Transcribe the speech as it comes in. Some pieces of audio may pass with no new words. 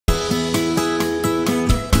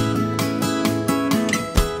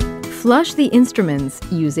Flush the instruments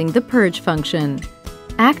using the purge function.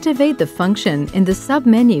 Activate the function in the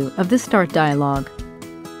sub-menu of the Start dialog.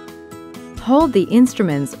 Hold the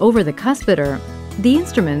instruments over the cuspidor. The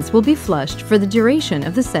instruments will be flushed for the duration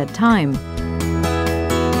of the set time.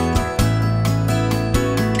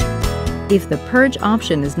 If the purge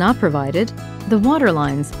option is not provided, the water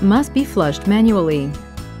lines must be flushed manually.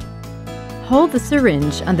 Hold the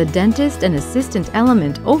syringe on the dentist and assistant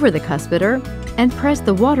element over the cuspidor and press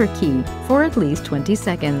the water key for at least 20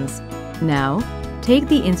 seconds. Now, take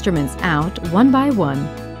the instruments out one by one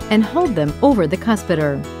and hold them over the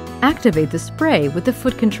cuspidor. Activate the spray with the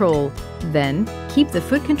foot control, then keep the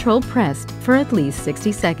foot control pressed for at least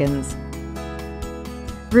 60 seconds.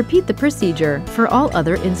 Repeat the procedure for all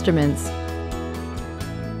other instruments.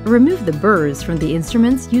 Remove the burrs from the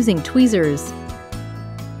instruments using tweezers.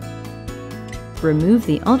 Remove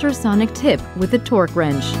the ultrasonic tip with a torque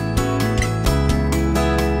wrench.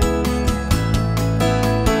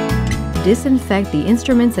 Disinfect the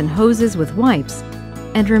instruments and hoses with wipes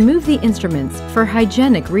and remove the instruments for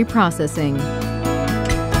hygienic reprocessing.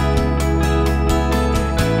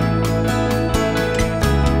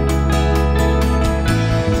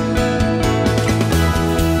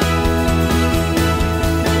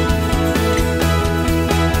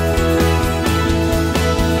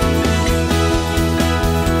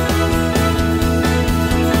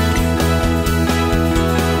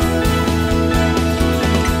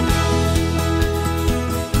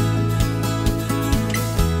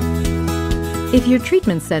 If your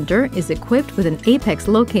treatment center is equipped with an apex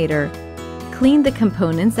locator, clean the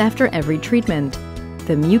components after every treatment.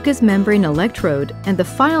 The mucous membrane electrode and the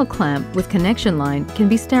file clamp with connection line can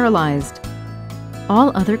be sterilized.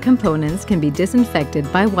 All other components can be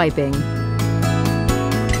disinfected by wiping.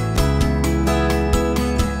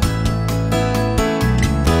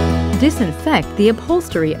 Disinfect the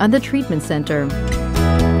upholstery on the treatment center.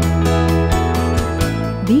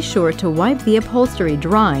 Be sure to wipe the upholstery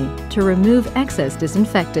dry to remove excess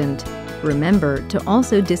disinfectant. Remember to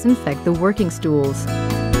also disinfect the working stools.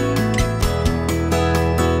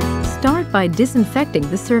 Start by disinfecting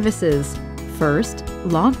the surfaces. First,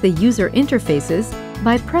 lock the user interfaces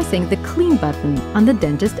by pressing the Clean button on the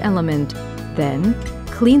dentist element. Then,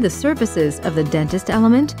 clean the surfaces of the dentist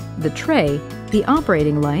element, the tray, the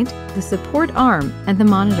operating light, the support arm, and the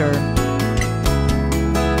monitor.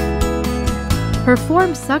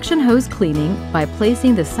 Perform suction hose cleaning by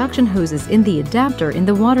placing the suction hoses in the adapter in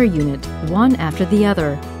the water unit, one after the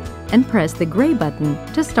other, and press the gray button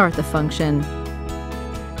to start the function.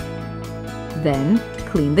 Then,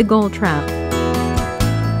 clean the gold trap.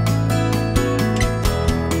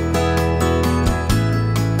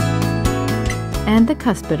 And the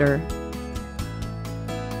cuspidor.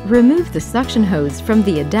 Remove the suction hose from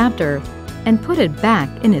the adapter and put it back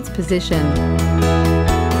in its position.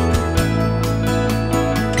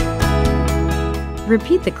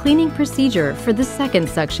 Repeat the cleaning procedure for the second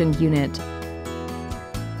suction unit.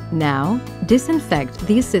 Now, disinfect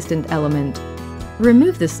the assistant element.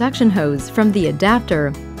 Remove the suction hose from the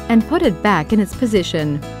adapter and put it back in its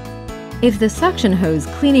position. If the suction hose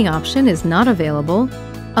cleaning option is not available,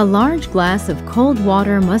 a large glass of cold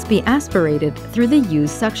water must be aspirated through the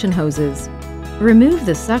used suction hoses. Remove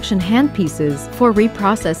the suction handpieces for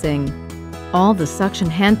reprocessing. All the suction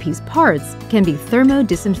handpiece parts can be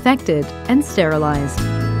thermo-disinfected and sterilized.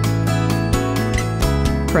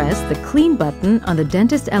 Press the Clean button on the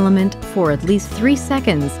dentist element for at least 3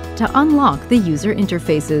 seconds to unlock the user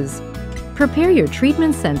interfaces. Prepare your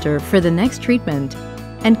treatment center for the next treatment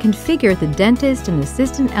and configure the dentist and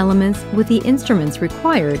assistant elements with the instruments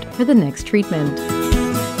required for the next treatment.